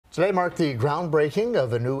Today marked the groundbreaking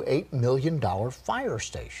of a new $8 million fire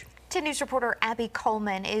station. 10 News reporter Abby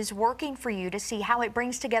Coleman is working for you to see how it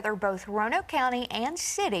brings together both Roanoke County and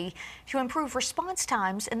city to improve response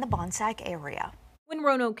times in the Bonsack area. When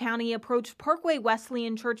Roanoke County approached Parkway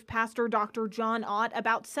Wesleyan Church pastor Dr. John Ott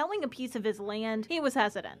about selling a piece of his land, he was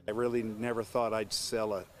hesitant. I really never thought I'd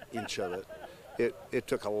sell an inch of it. It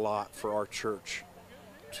took a lot for our church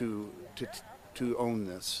to own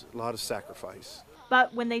this, a lot of sacrifice.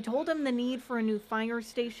 But when they told him the need for a new fire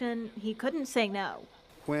station, he couldn't say no.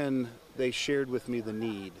 When they shared with me the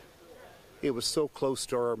need, it was so close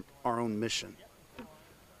to our own mission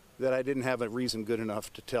that I didn't have a reason good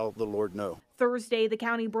enough to tell the Lord no. Thursday, the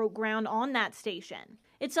county broke ground on that station.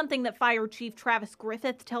 It's something that Fire Chief Travis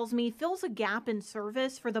Griffith tells me fills a gap in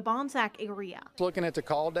service for the Bonsack area. Looking at the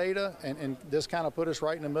call data, and this kind of put us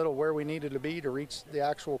right in the middle where we needed to be to reach the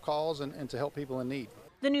actual calls and to help people in need.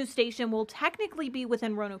 The new station will technically be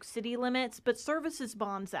within Roanoke city limits, but services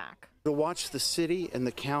Bonsack. To watch the city and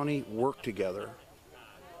the county work together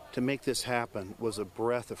to make this happen was a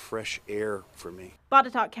breath of fresh air for me.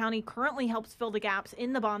 Botetourt County currently helps fill the gaps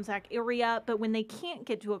in the Bonsack area, but when they can't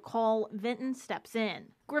get to a call, Vinton steps in.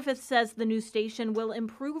 Griffith says the new station will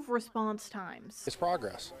improve response times. It's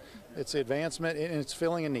progress. It's advancement, and it's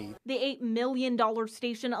filling a need. The $8 million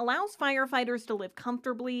station allows firefighters to live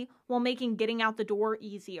comfortably while making getting out the door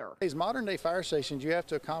easier. These modern-day fire stations, you have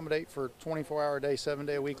to accommodate for 24-hour-a-day,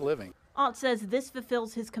 7-day-a-week living. Ott says this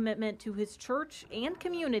fulfills his commitment to his church and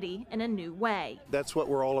community in a new way. That's what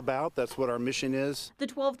we're all about. That's what our mission is. The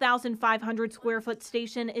 12,500 square foot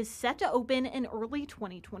station is set to open in early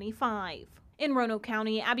 2025. In Roanoke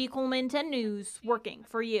County, Abby Coleman, 10 News, working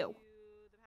for you.